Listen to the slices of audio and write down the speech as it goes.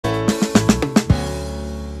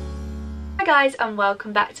guys, and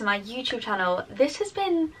welcome back to my YouTube channel. This has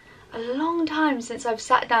been a long time since I've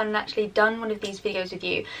sat down and actually done one of these videos with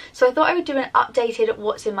you, so I thought I would do an updated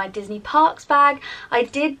what's in my Disney parks bag. I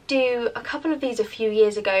did do a couple of these a few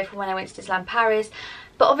years ago from when I went to Disneyland Paris,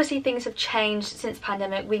 but obviously things have changed since the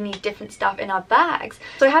pandemic. We need different stuff in our bags.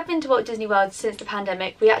 So I have been to Walt Disney World since the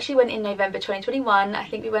pandemic. We actually went in November 2021. I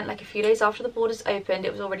think we went like a few days after the borders opened.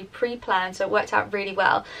 It was already pre-planned, so it worked out really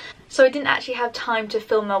well. So I didn't actually have time to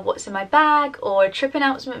film a what's in my bag or a trip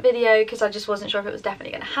announcement video because I just wasn't sure if it was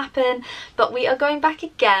definitely going to happen. But we are going back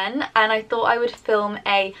again, and I thought I would film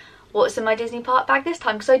a what's in my Disney park bag this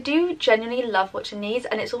time because I do genuinely love watching these,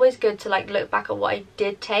 and it's always good to like look back at what I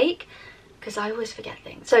did take, because I always forget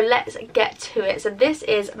things. So let's get to it. So this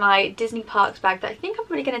is my Disney parks bag that I think I'm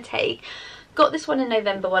probably going to take. Got this one in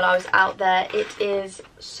November while I was out there. It is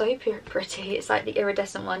so pretty. It's like the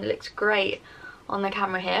iridescent one. It looks great on the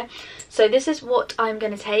camera here. So this is what I'm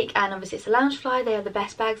going to take, and obviously it's a Loungefly. They are the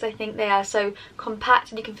best bags. I think they are so compact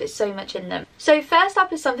and you can fit so much in them. So first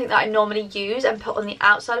up is something that I normally use and put on the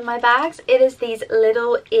outside of my bags. It is these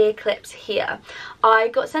little ear clips here. I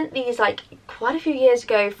got sent these like quite a few years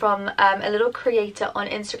ago from a little creator on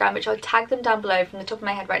Instagram, which I'll tag them down below. From the top of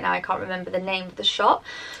my head right now I can't remember the name of the shop,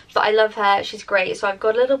 but I love her, she's great. So I've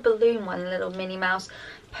got a little balloon one, a little Minnie Mouse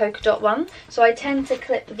polka dot one. So I tend to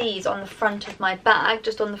clip these on the front of my bag,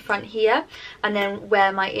 just on the front here, and then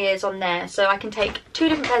wear my ears on there. So I can take two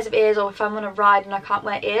different pairs of ears, or if I'm on a ride and I can't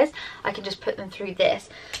wear ears, I can just put them through this.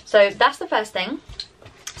 So that's the first thing.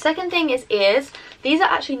 Second thing is ears. These are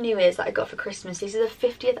actually new ears that I got for Christmas. These are the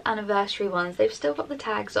 50th anniversary ones. They've still got the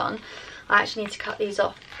tags on. I actually need to cut these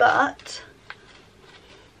off, but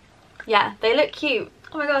yeah, they look cute.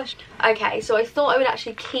 Oh my gosh. Okay, so I thought I would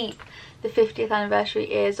actually keep the 50th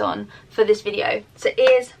anniversary ears on for this video. So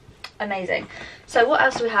ears, amazing. So what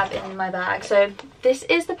else do we have in my bag? So this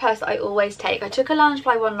is the purse that I always take. I took a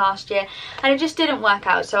Loungefly one last year and it just didn't work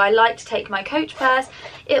out, so I like to take my Coach purse.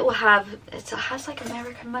 It has like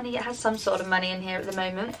American money, it has some sort of money in here at the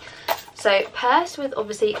moment. So purse with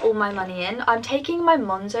obviously all my money in. I'm taking my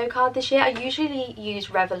Monzo card this year. I usually use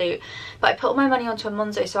Revolut, but I put all my money onto a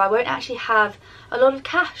Monzo, so I won't actually have a lot of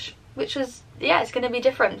cash, which was, yeah, it's going to be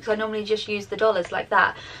different because I normally just use the dollars like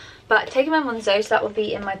that. But taking my Monzo, so that will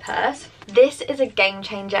be in my purse. This is a game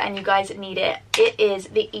changer and you guys need it. It is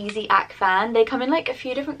the Easy Act fan. They come in like a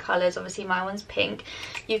few different colours. Obviously my one's pink.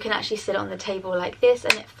 You can actually sit it on the table like this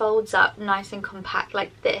and it folds up nice and compact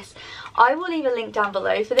like this. I will leave a link down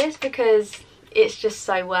below for this because it's just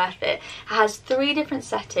so worth it. It has 3 different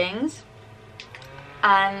settings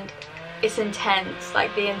and it's intense.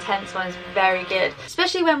 Like the intense one is very good,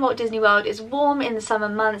 especially when Walt Disney World is warm in the summer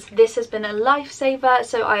months. This has been a lifesaver,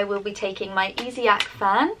 so I will be taking my Easy Act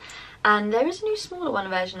fan, and there is a new smaller one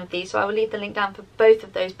version of these, so I will leave the link down for both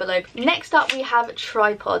of those below. Next up we have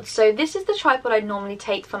tripods. So this is the tripod I normally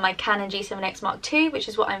take for my Canon G7X Mark II, which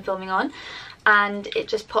is what I'm filming on, and it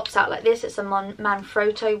just pops out like this. It's a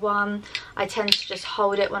Manfrotto one. I tend to just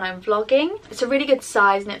hold it when I'm vlogging. It's a really good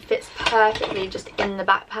size and it fits perfectly just in the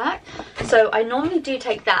backpack. So I normally do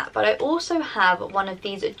take that, but I also have one of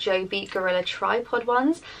these Joby Gorilla tripod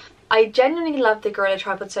ones. I genuinely love the Gorilla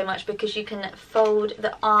tripod so much because you can fold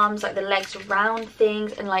the arms, like the legs around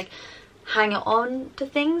things, and like hang it on to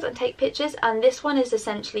things and take pictures. And this one is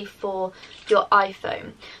essentially for your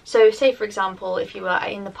iPhone. So say for example, if you were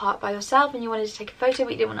in the park by yourself and you wanted to take a photo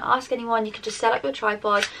but you didn't want to ask anyone, you could just set up your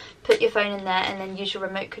tripod, put your phone in there, and then use your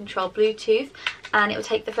remote control Bluetooth and it will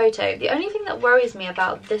take the photo. The only thing that worries me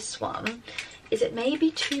about this one is it may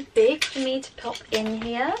be too big for me to pop in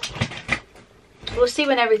here. We'll see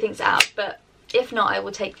when everything's out, but if not, I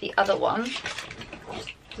will take the other one,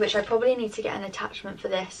 which I probably need to get an attachment for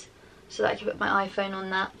this so that I can put my iPhone on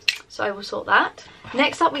that. So I will sort that.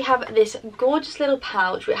 Next up we have this gorgeous little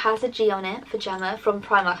pouch which has a G on it for Gemma from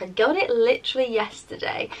Primark. I got it literally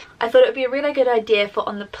yesterday. I thought it would be a really good idea for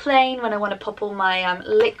on the plane when I want to pop all my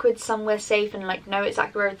liquids somewhere safe and like know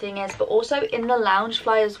exactly where everything is, but also in the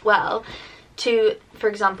Loungefly as well, to, for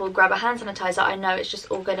example, grab a hand sanitizer. I know it's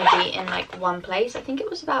just all going to be in like one place. I think it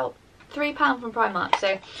was about £3 from Primark.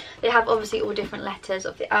 So they have obviously all different letters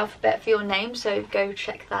of the alphabet for your name, so go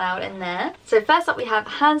check that out in there. So first up we have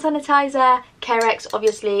hand sanitizer, Carex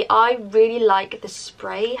obviously. I really like the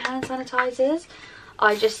spray hand sanitizers.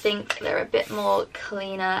 I just think they're a bit more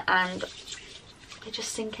cleaner and they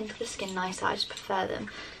just sink into the skin nicer. I just prefer them.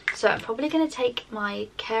 So I'm probably going to take my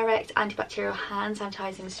Carex antibacterial hand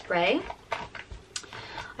sanitizing spray.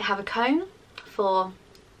 I have a comb for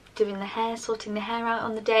doing the hair, sorting the hair out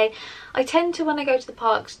on the day. I tend to, when I go to the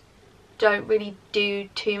parks, don't really do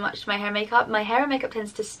too much to my hair and makeup. My hair and makeup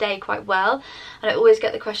tends to stay quite well, and I always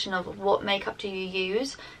get the question of what makeup do you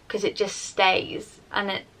use, because it just stays,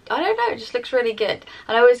 and I don't know, it just looks really good.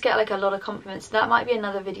 And I always get like a lot of compliments. That might be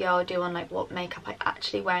another video I'll do on like what makeup I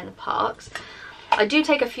actually wear in the parks. I do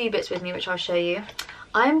take a few bits with me, which I'll show you.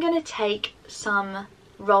 I'm gonna take some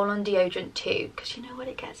roll-on deodorant too, because you know what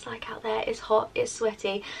it gets like out there. It's hot, it's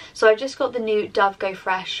sweaty. So I've just got the new Dove Go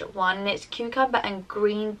Fresh one, and it's cucumber and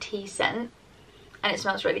green tea scent, and it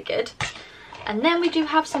smells really good. And then we do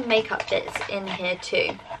have some makeup bits in here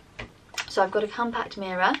too. So I've got a compact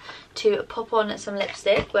mirror to pop on some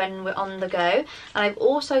lipstick when we're on the go, and I've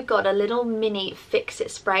also got a little mini Fix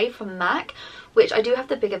It spray from MAC, which I do have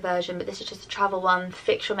the bigger version, but this is just a travel one,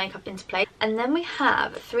 fix your makeup into place. And then we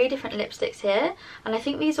have 3 different lipsticks here, and I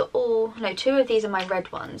think these are all, no, 2 of these are my red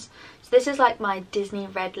ones. So this is like my Disney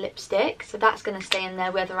red lipstick, so that's going to stay in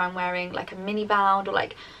there whether I'm wearing like a mini bound or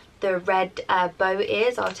like the red bow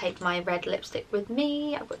ears. I'll take my red lipstick with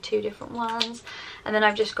me. I've got 2 different ones, and then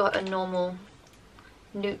I've just got a normal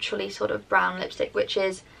neutrally sort of brown lipstick, which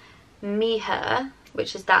is Me Her,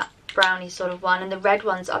 which is that brownie sort of one, and the red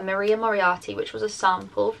ones are Maria Moriarty, which was a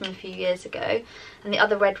sample from a few years ago, and the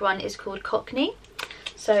other red one is called Cockney.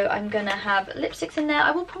 So I'm gonna have lipsticks in there.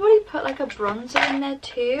 I will probably put like a bronzer in there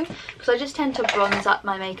too, because I just tend to bronze up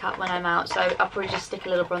my makeup when I'm out, so I'll probably just stick a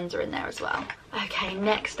little bronzer in there as well. Okay,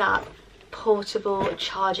 next up, portable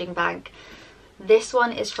charging bag. This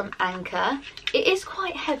one is from Anchor. It is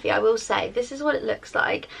quite heavy, I will say. This is what it looks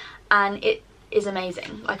like, and it is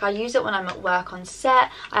amazing. Like, I use it when I'm at work on set.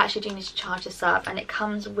 I actually do need to charge this up, and it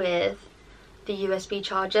comes with the USB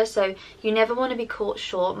charger, so you never want to be caught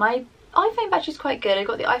short. My iPhone battery is quite good. I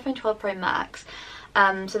got the iPhone 12 Pro Max,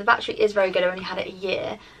 so the battery is very good. I only had it a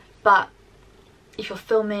year, but if you're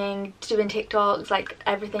filming, doing TikToks, like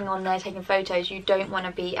everything on there, taking photos, you don't want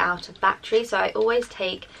to be out of battery, so I always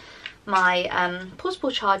take my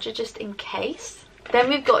portable charger just in case. Then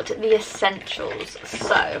we've got the essentials.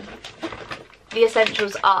 So the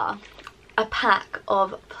essentials are a pack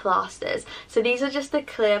of plasters. So these are just the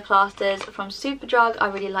clear plasters from Superdrug. I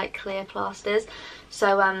really like clear plasters.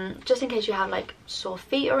 So just in case you have like sore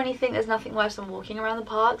feet or anything, there's nothing worse than walking around the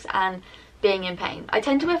parks and being in pain. I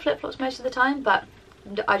tend to wear flip-flops most of the time, but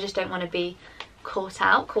I just don't want to be caught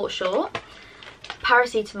short.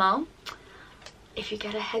 Paracetamol. If you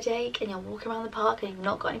get a headache and you're walking around the park and you've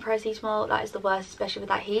not got any paracetamol, that is the worst, especially with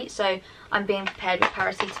that heat. So I'm being prepared with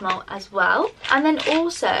paracetamol as well. And then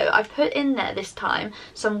also I've put in there this time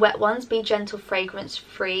some wet ones, Be Gentle fragrance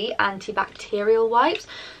free antibacterial wipes.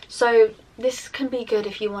 So this can be good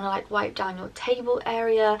if you want to like wipe down your table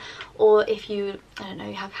area, or if you, I don't know,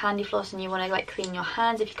 you have handy floss and you want to like clean your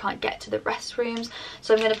hands if you can't get to the restrooms.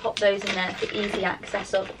 So I'm going to pop those in there for easy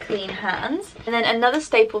access of clean hands. And then another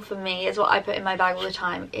staple for me is what I put in my bag all the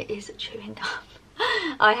time. It is chewing gum.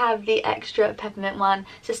 I have the extra peppermint one.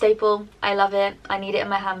 It's a staple. I love it. I need it in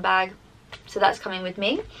my handbag, so that's coming with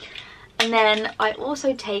me. And then I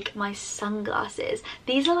also take my sunglasses.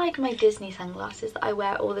 These are like my Disney sunglasses that I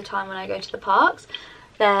wear all the time when I go to the parks.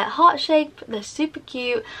 They're heart-shaped, they're super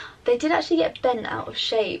cute. They did actually get bent out of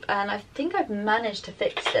shape, and I think I've managed to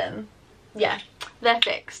fix them. Yeah, they're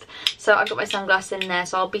fixed. So I've got my sunglasses in there,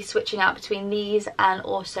 so I'll be switching out between these and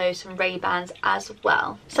also some Ray-Bans as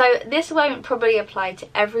well. So this won't probably apply to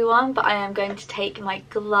everyone, but I am going to take my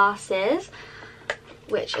glasses,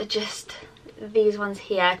 which are just these ones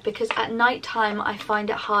here, because at night time I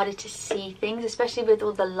find it harder to see things, especially with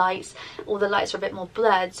all the lights. All the lights are a bit more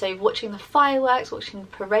blurred, so watching the fireworks, watching the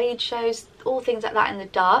parade shows, all things like that in the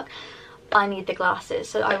dark, I need the glasses.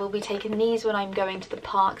 So I will be taking these when I'm going to the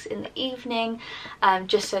parks in the evening,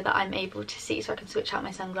 just so that I'm able to see, so I can switch out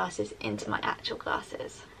my sunglasses into my actual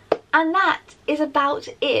glasses. And that is about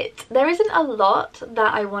it. There isn't a lot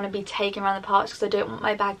that I want to be taking around the parks because I don't want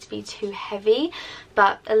my bag to be too heavy,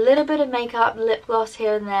 but a little bit of makeup, lip gloss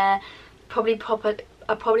here and there, I'll probably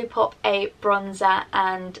pop a bronzer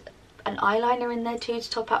and an eyeliner in there too to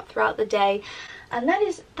top up throughout the day. And that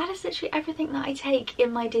is literally everything that I take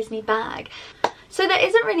in my Disney bag. So there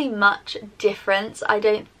isn't really much difference, I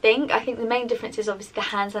don't think. I think the main difference is obviously the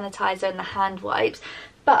hand sanitizer and the hand wipes.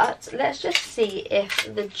 But let's just see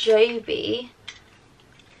if the Joby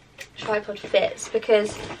tripod fits,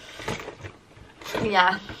 because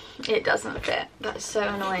yeah, it doesn't fit. That's so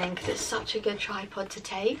annoying because it's such a good tripod to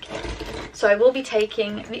take. So I will be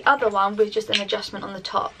taking the other one with just an adjustment on the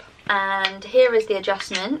top. And here is the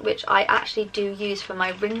adjustment, which I actually do use for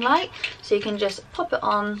my ring light. So you can just pop it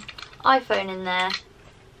on, iPhone in there,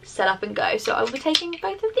 set up and go. So I will be taking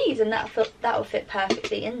both of these, and that will fit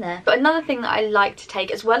perfectly in there. But another thing that I like to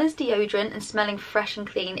take, as well as deodorant and smelling fresh and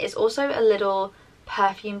clean, is also a little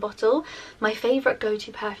perfume bottle. My favourite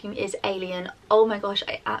go-to perfume is Alien. Oh my gosh,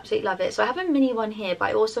 I absolutely love it. So I have a mini one here, but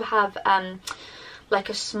I also have like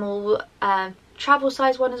a small travel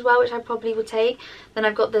size one as well, which I probably will take. Then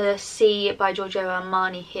I've got the C by Giorgio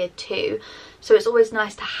Armani here too. So it's always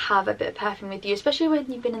nice to have a bit of perfume with you, especially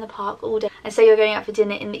when you've been in the park all day. And say you're going out for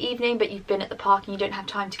dinner in the evening, but you've been at the park and you don't have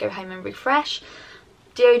time to go home and refresh.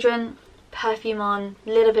 Deodorant, perfume on,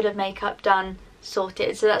 little bit of makeup done,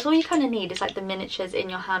 sorted. So that's all you kind of need, is like the miniatures in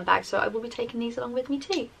your handbag. So I will be taking these along with me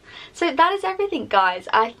too. So that is everything, guys.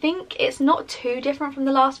 I think it's not too different from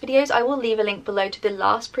the last videos. I will leave a link below to the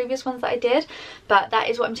last previous ones that I did, but that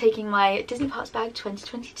is what I'm taking my Disney Parks bag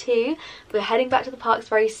 2022. We're heading back to the parks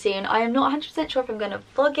very soon. I am not 100% sure if I'm going to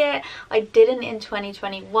vlog it. I didn't in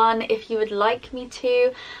 2021. If you would like me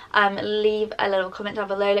to, leave a little comment down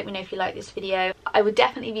below. Let me know if you like this video. I would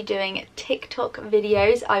definitely be doing TikTok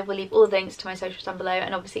videos. I will leave all the links to my socials down below,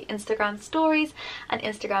 and obviously Instagram stories and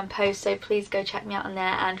Instagram posts, so please go check me out on there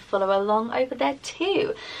and follow along over there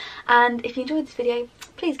too. And if you enjoyed this video,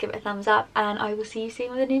 please give it a thumbs up, and I will see you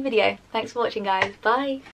soon with a new video. Thanks for watching, guys. Bye.